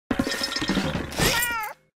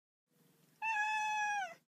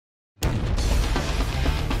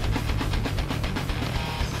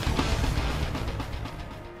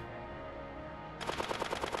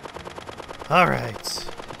Alright.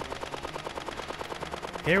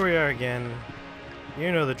 Here we are again.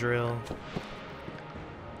 You know the drill.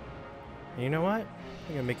 And you know what?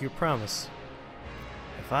 I'm gonna make you a promise.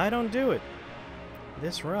 If I don't do it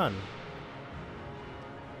this run,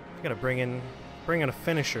 I'm gonna bring in a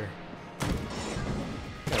finisher. I'm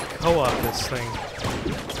gonna co-op this thing.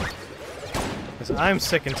 Because I'm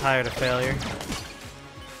sick and tired of failure.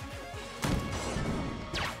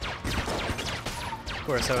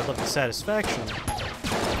 Of course, I would love the satisfaction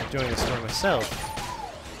of doing this for myself.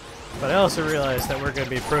 But I also realize that we're going to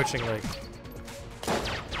be approaching, like,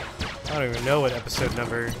 I don't even know what episode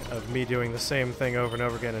number of me doing the same thing over and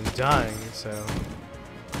over again and dying, so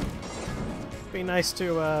it'd be nice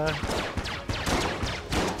to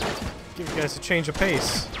give you guys a change of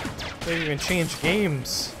pace. Maybe even change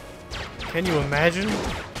games. Can you imagine?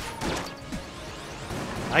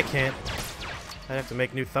 I can't. I'd have to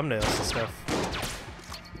make new thumbnails and stuff.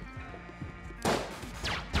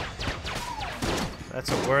 That's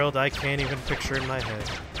a world I can't even picture in my head.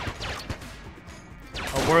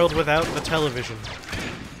 A world without the television.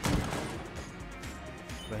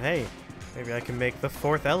 But hey, maybe I can make the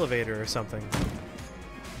 4th elevator or something.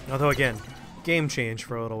 Although again, game change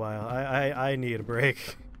for a little while. I need a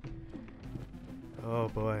break. Oh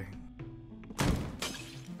boy.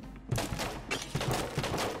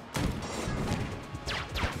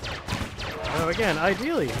 Oh, again,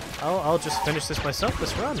 ideally, I'll just finish this myself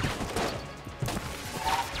this run.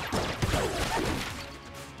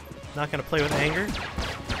 Not going to play with anger.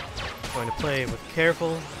 I'm going to play with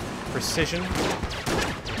careful precision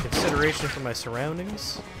and consideration for my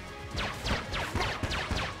surroundings.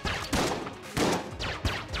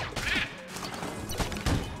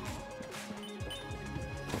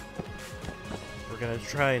 We're going to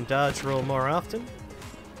try and dodge roll more often.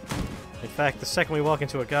 In fact, the second we walk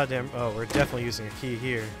into a goddamn... Oh, we're definitely using a key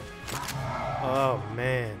here. Oh,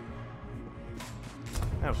 man.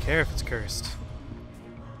 I don't care if it's cursed.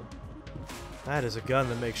 That is a gun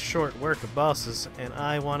that makes short work of bosses, and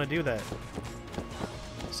I want to do that.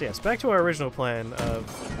 So yes, back to our original plan of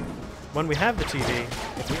when we have the TV,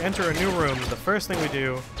 if we enter a new room, the first thing we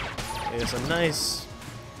do is a nice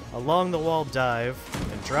along-the-wall dive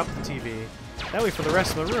and drop the TV. That way for the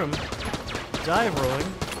rest of the room, dive rolling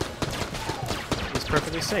is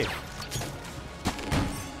perfectly safe.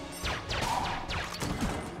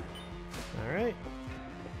 Alright.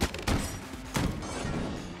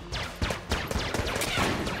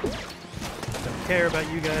 Don't care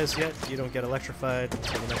about you guys yet. You don't get electrified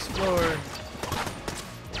to the next floor.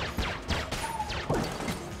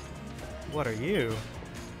 What are you?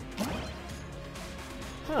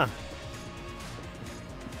 Huh.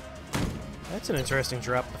 That's an interesting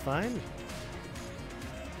drop to find.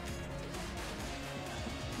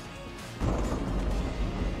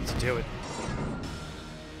 Let's do it.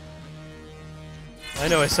 I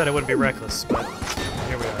know I said I wouldn't be reckless, but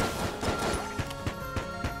here we are.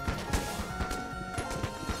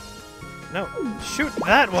 No, shoot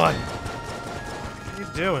that one! What are you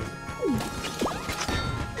doing?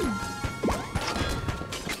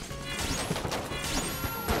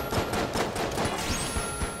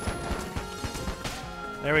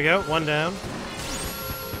 There we go, one down.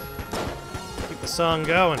 Keep the song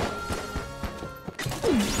going.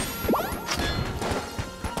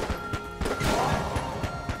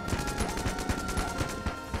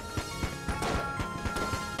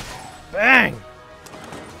 Bang!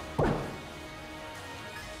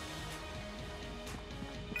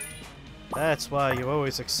 That's why you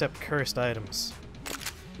always accept cursed items.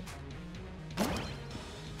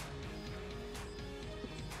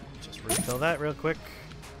 Just refill that real quick.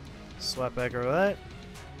 Swap back over that.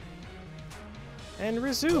 And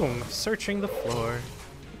resume searching the floor.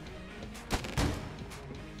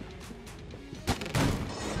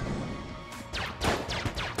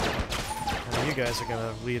 Now you guys are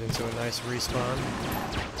gonna lead into a nice respawn.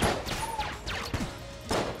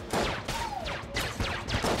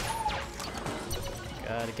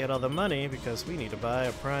 Gotta get all the money because we need to buy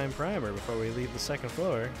a prime primer before we leave the second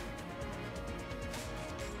floor.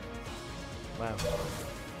 Wow.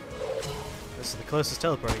 This is the closest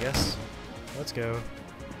teleport, I guess. Let's go.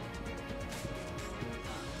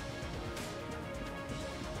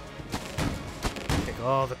 Kick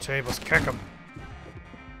all the tables, kick them!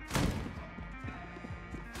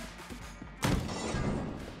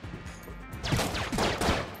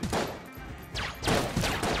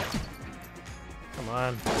 Come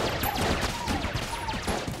on.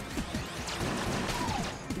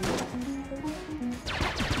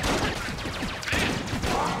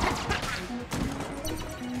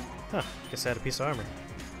 Huh, guess I had a piece of armor.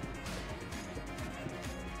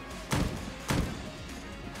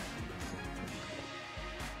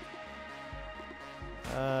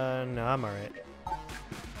 No, I'm alright.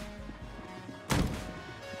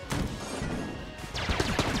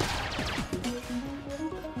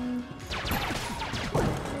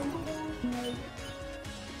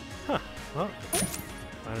 Huh. Well,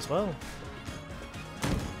 might as well.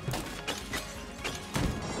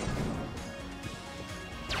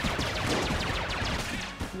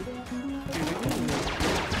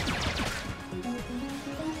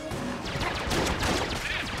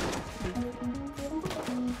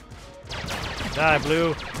 Die,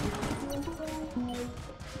 blue!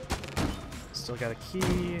 Still got a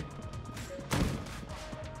key.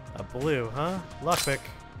 A blue, huh? Lockpick.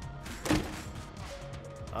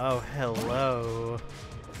 Oh, hello.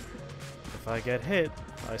 If I get hit,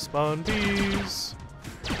 I spawn bees.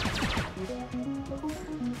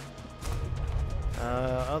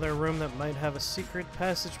 Other room that might have a secret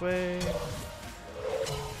passageway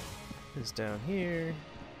is down here.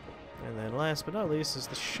 And then last but not least is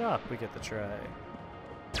the shop we get to try.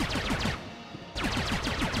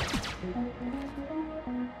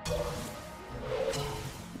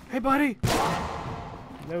 Hey, buddy!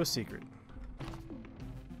 No secret.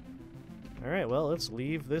 Alright, well, let's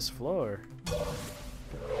leave this floor.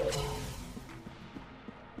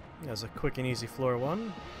 That's a quick and easy floor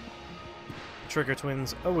 1. Trigger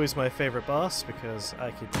Twins, always my favorite boss because I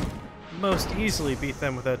could most easily beat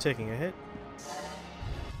them without taking a hit.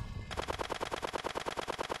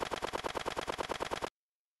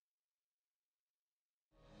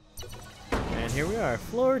 And here we are,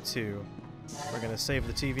 floor 2. We're gonna save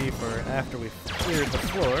the TV for after we've cleared the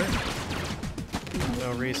floor.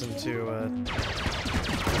 No reason to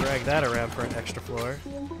drag that around for an extra floor.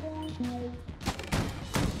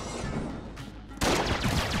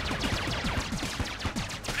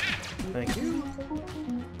 Thank you.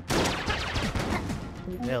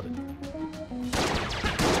 Nailed it.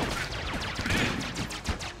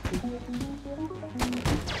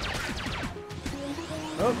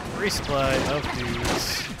 Oh, resupply of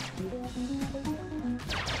dudes.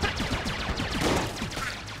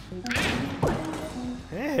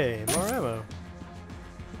 Hey, more ammo.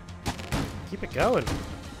 Keep it going.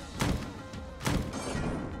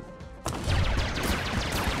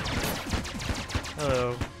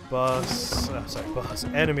 Hello, boss. Oh, sorry, boss.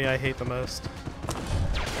 Enemy I hate the most.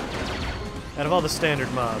 Out of all the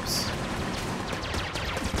standard mobs.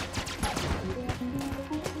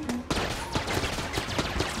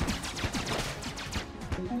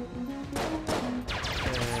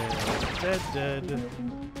 And dead.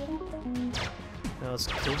 Now let's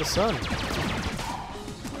kill the sun.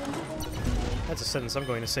 That's a sentence I'm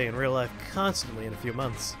going to say in real life constantly in a few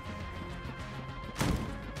months.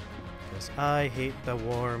 Because I hate the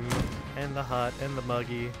warm, and the hot, and the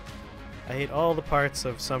muggy. I hate all the parts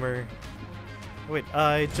of summer. Wait,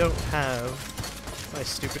 I don't have my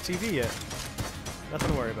stupid TV yet.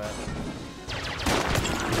 Nothing to worry about.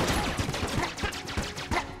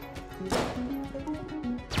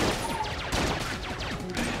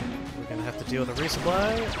 We're gonna have to deal with a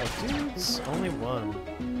resupply of dudes. Only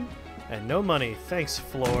one. And no money. Thanks,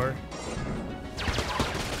 floor.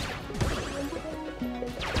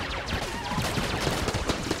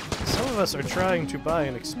 Some of us are trying to buy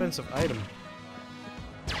an expensive item.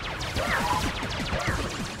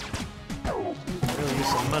 Really use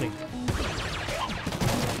some money.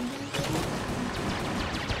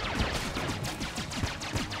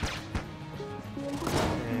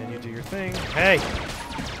 And you do your thing. Hey!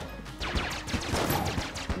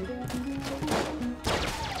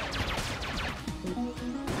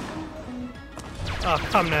 Oh,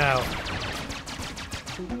 come now.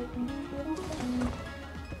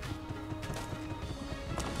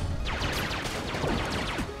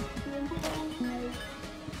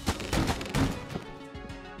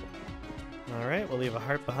 Alright, we'll leave a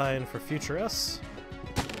heart behind for future us.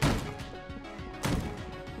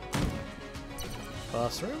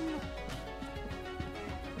 Boss room.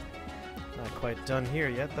 Not quite done here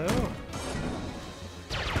yet, though.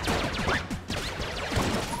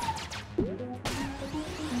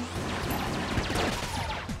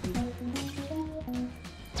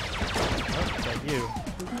 You.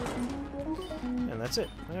 And that's it.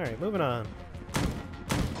 Alright, moving on.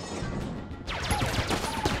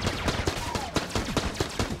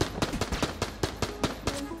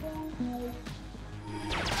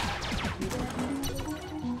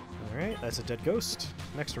 Alright, that's a dead ghost.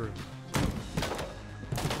 Next room.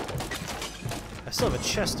 I still have a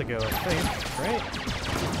chest to go, I think, right?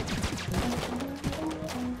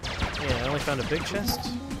 Yeah, I only found a big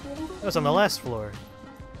chest. That was on the last floor.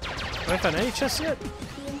 Have I found any chests yet?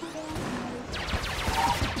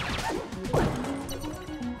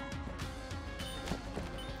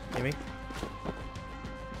 see me.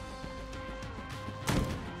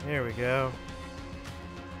 There we go.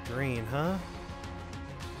 Green, huh?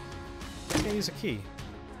 I can't use a key.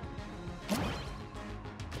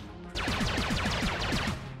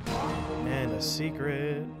 And a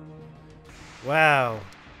secret. Wow.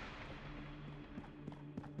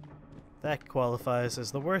 That qualifies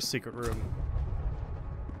as the worst secret room.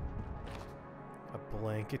 A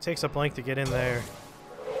blank. It takes a blank to get in there.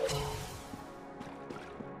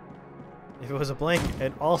 If it was a blank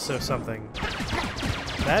and also something,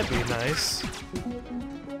 that'd be nice.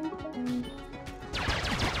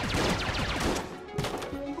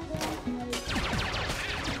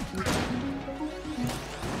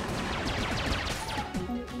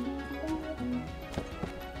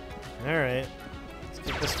 Alright. Let's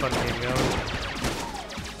keep this fun game going.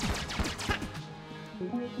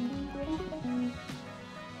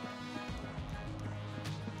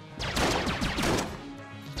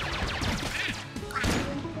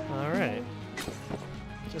 Alright.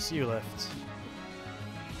 Just you left.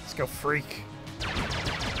 Let's go, freak.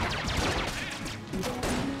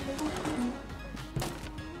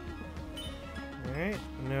 Alright,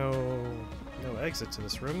 no exit to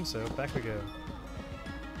this room, so back we go.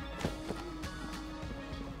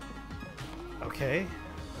 Okay,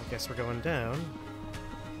 I guess we're going down.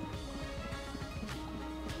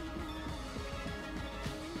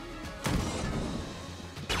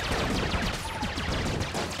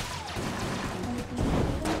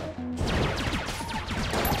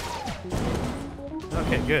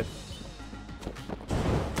 Okay, good.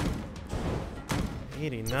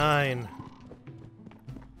 89.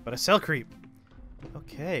 But a cell creep.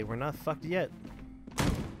 Okay, we're not fucked yet.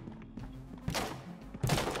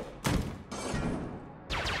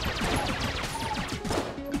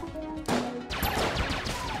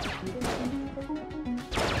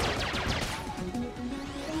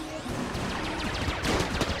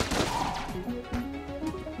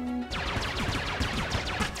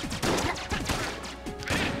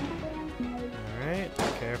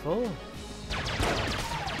 Careful.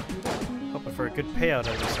 Hoping for a good payout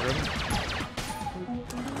out of this room.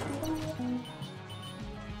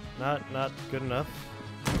 Not good enough.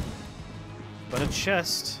 But a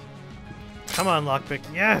chest. Come on, lockpick.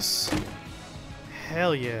 Yes!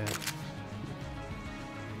 Hell yeah.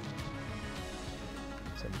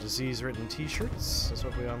 Some disease-ridden t-shirts. That's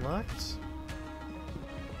what we unlocked.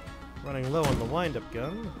 Running low on the wind-up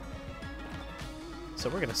gun. So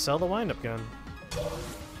we're gonna sell the wind-up gun.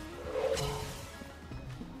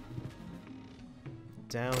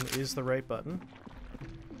 Down is the right button.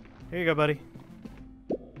 Here you go, buddy.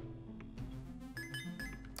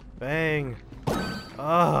 Bang!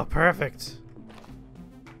 Oh, perfect!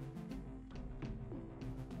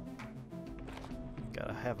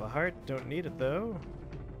 Gotta have a heart, don't need it though.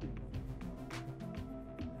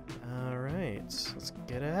 Alright, let's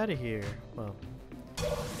get out of here. Well,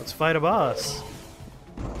 let's fight a boss.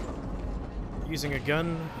 Using a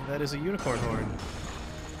gun that is a unicorn horn.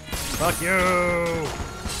 Fuck you!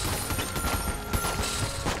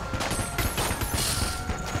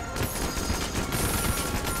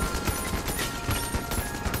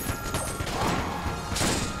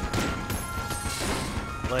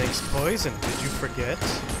 Legs poison, did you forget?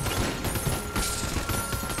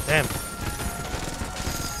 Damn.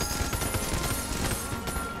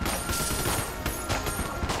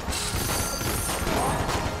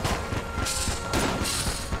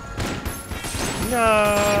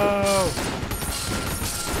 No!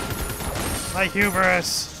 My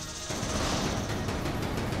hubris!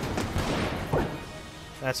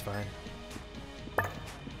 That's fine.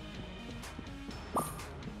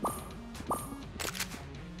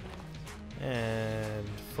 And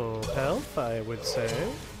full health, I would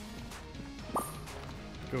say.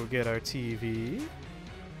 Go get our TV.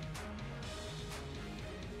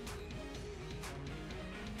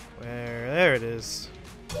 There it is.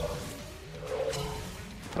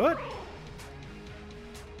 What?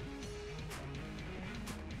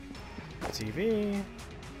 TV.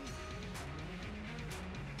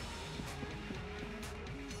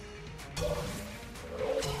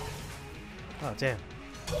 Oh, damn.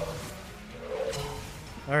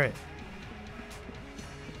 Alright.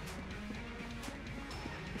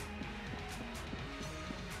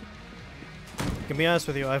 To be honest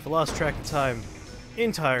with you, I've lost track of time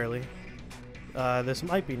entirely. This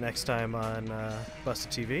might be next time on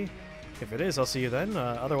Busted TV. If it is, I'll see you then.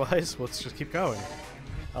 Otherwise, let's just keep going.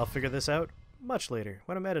 I'll figure this out much later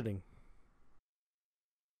when I'm editing.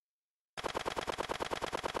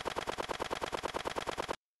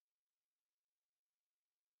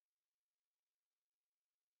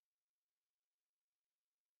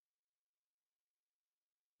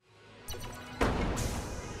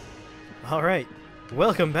 Alright,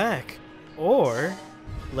 welcome back. Or,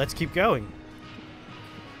 let's keep going.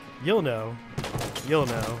 You'll know. You'll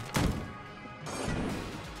know.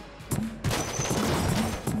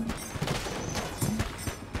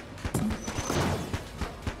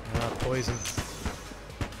 Ah, poison.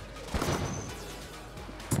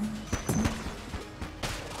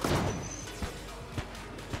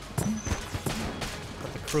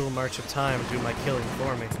 Let the cruel march of time do my killing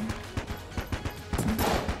for me.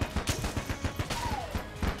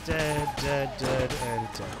 Dead, dead, dead, and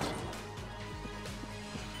dead.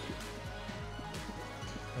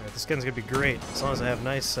 Alright, this gun's gonna be great, as long as I have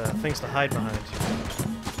nice things to hide behind.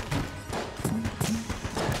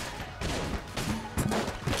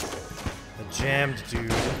 A jammed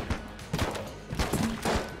dude.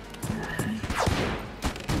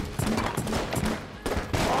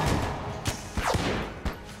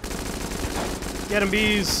 Get him,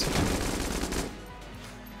 bees!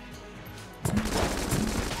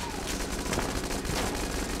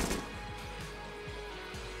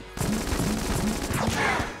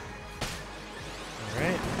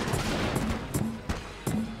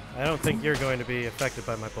 I don't think you're going to be affected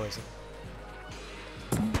by my poison.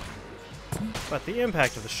 But the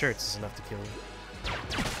impact of the shirts is enough to kill you.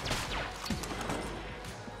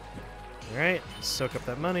 Alright, soak up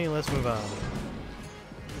that money, let's move on.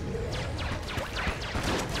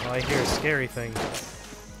 Oh, I hear a scary thing.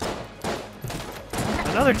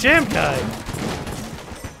 Another jam guy!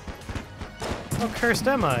 How cursed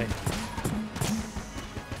am I?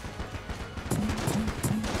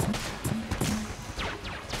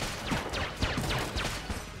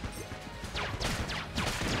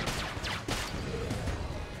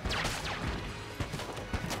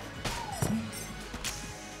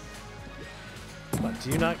 Do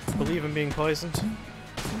you not believe in being poisoned?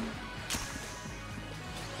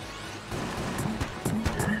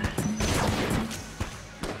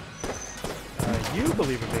 You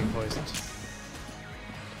believe in being poisoned.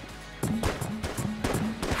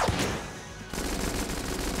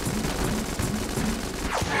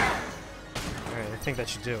 Alright, I think that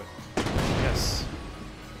should do it. Yes.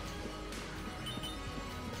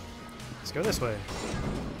 Let's go this way.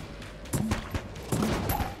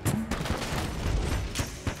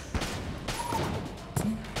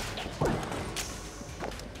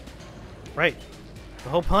 Right. The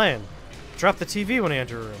whole plan. Drop the TV when I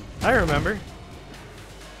enter a room. I remember.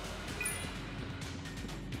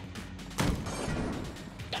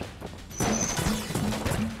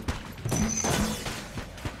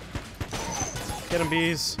 Get him,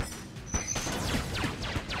 bees.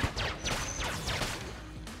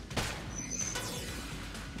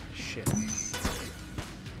 Shit.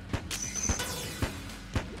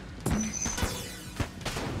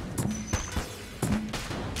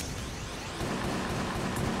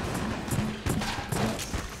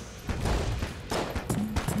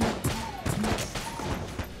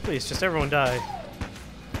 Please, just everyone die.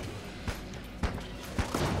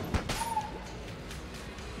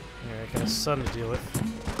 Alright, got a son to deal with.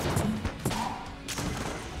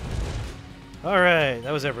 Alright,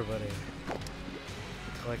 that was everybody.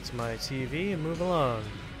 Collect my TV and move along.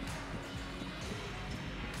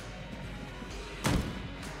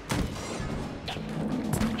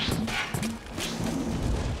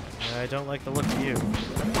 I don't like the look of you.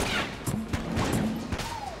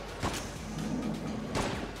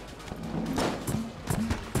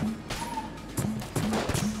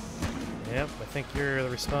 Yep, I think you're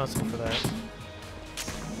responsible for that.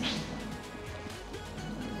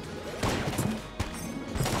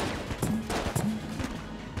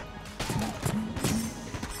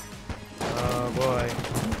 Oh boy.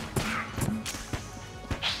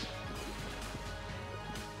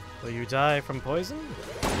 Will you die from poison?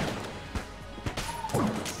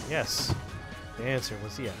 Yes. The answer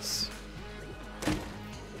was yes. A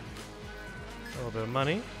little bit of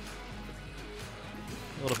money.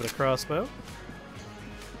 A little bit of crossbow.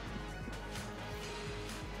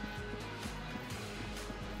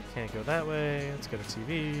 Can't go that way. Let's go to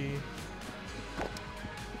TV.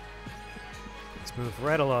 Let's move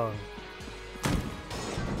right along.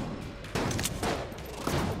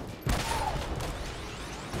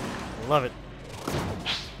 Love it.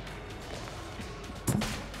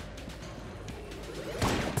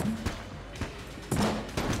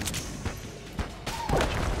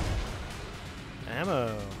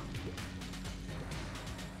 Ammo.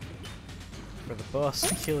 For the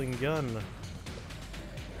boss-killing gun.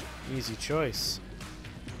 Easy choice.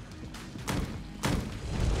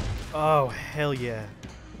 Oh, hell yeah.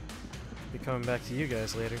 Be coming back to you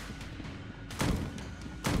guys later.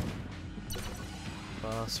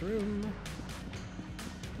 Boss room.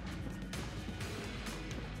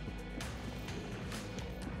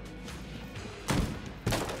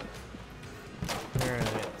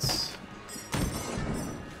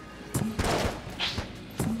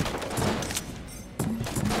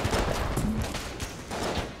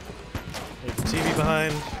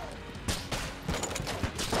 mind.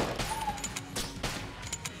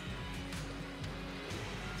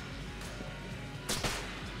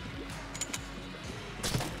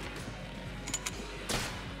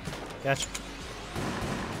 Gotcha.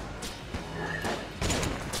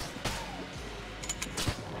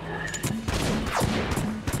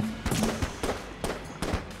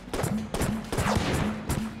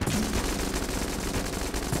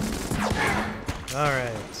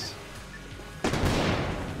 Alright.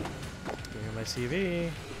 Bring in my CV.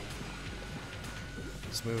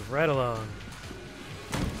 Let's move right along.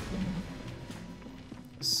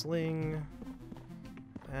 Sling.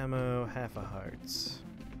 Ammo, half a heart.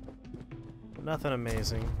 Nothing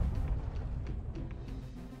amazing.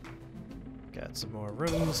 Got some more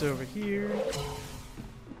rooms over here.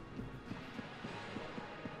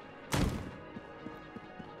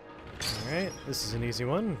 Alright, this is an easy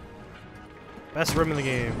one. Best room in the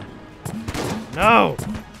game. No!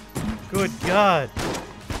 Good God!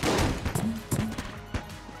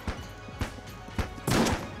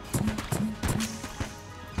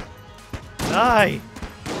 Die!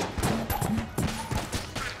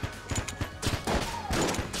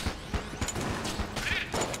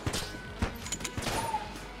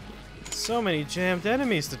 So many jammed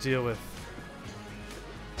enemies to deal with.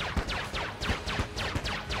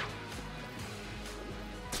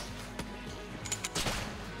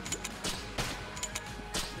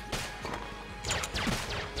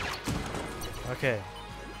 Okay.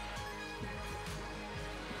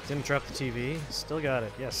 Didn't drop the TV. Still got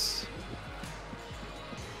it. Yes.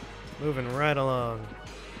 Moving right along.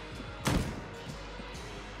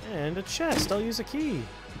 And a chest. I'll use a key.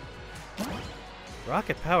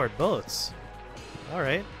 Rocket-powered bullets.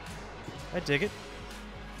 Alright. I dig it.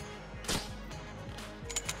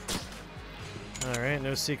 Alright,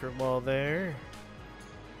 no secret wall there.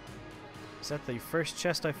 Is that the first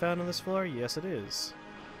chest I found on this floor? Yes, it is.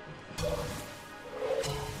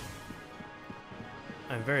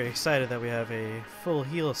 I'm very excited that we have a full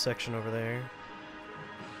heal section over there.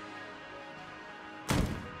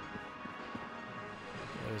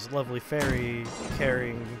 There's lovely fairy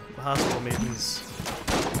carrying hospital maidens.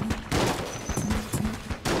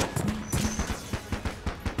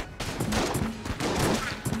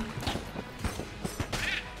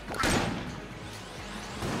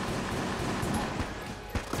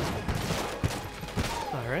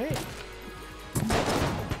 Alright.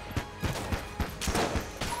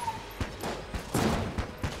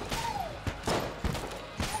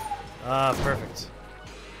 Ah, perfect.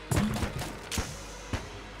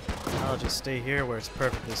 I'll just stay here where it's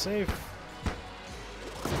perfectly safe.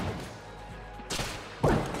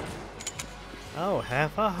 Oh,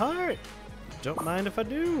 half a heart! Don't mind if I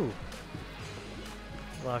do.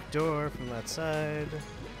 Locked door from that side.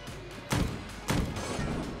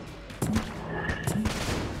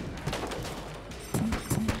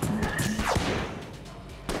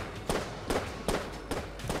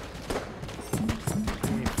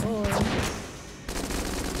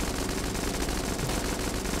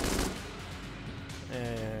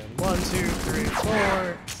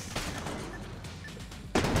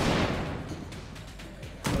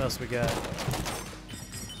 What else we got?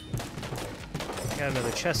 Got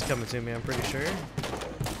another chest coming to me, I'm pretty sure.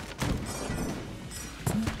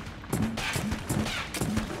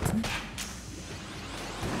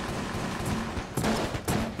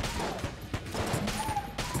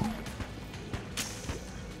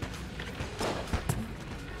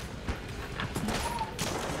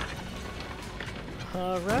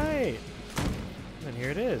 Alright! And here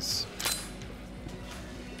it is.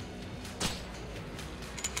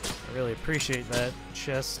 I really appreciate that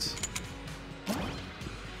chest.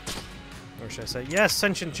 Or should I say, yes,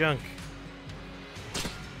 sentient junk!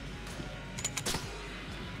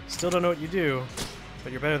 Still don't know what you do,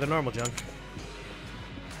 but you're better than normal junk.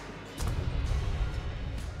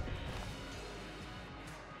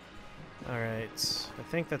 Alright, I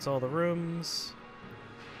think that's all the rooms.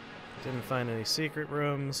 Didn't find any secret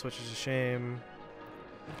rooms, which is a shame.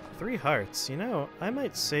 3 hearts. You know, I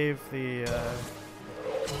might save the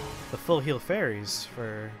full heal fairies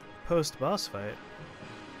for post-boss fight.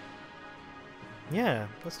 Yeah,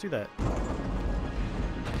 let's do that.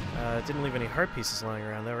 Didn't leave any heart pieces lying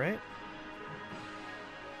around though, right?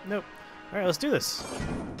 Nope. Alright, let's do this.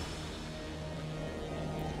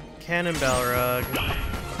 Cannon Balrog.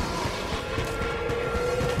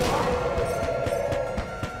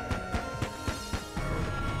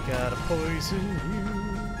 Gotta poison you.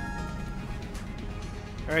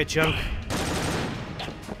 Alright, junk.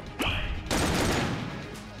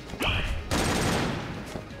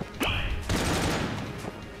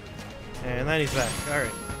 And And then he's back.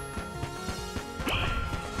 Alright.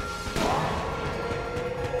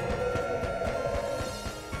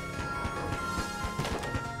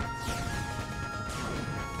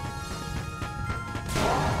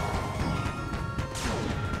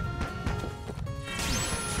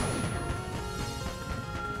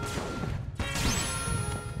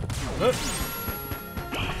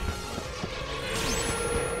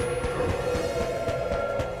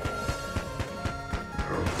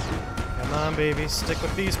 Come on, baby, stick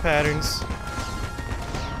with these patterns.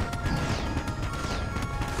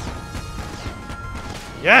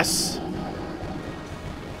 Yes!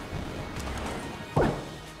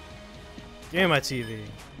 Give me my TV.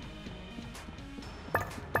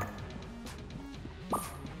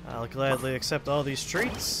 I'll gladly accept all these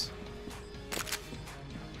treats.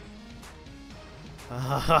 Ha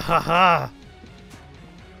ha ha ha!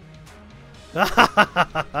 Ha ha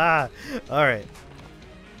ha ha! Alright.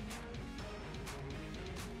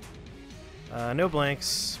 No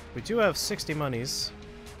blanks. We do have 60 monies.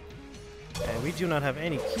 And we do not have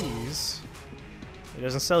any keys. It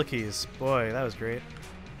doesn't sell keys. Boy, that was great.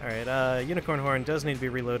 Alright, Unicorn Horn does need to be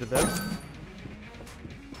reloaded though.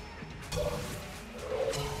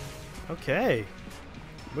 Okay.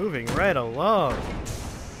 Moving right along.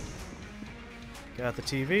 Got the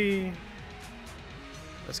TV.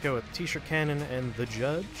 Let's go with T-shirt cannon and the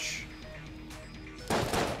judge.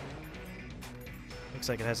 Looks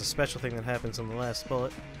like it has a special thing that happens on the last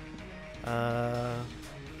bullet. Yeah,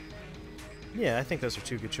 I think those are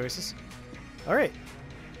two good choices. Alright.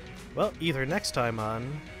 Well, either next time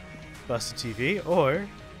on Busted TV, or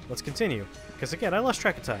let's continue. Because again, I lost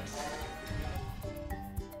track of time.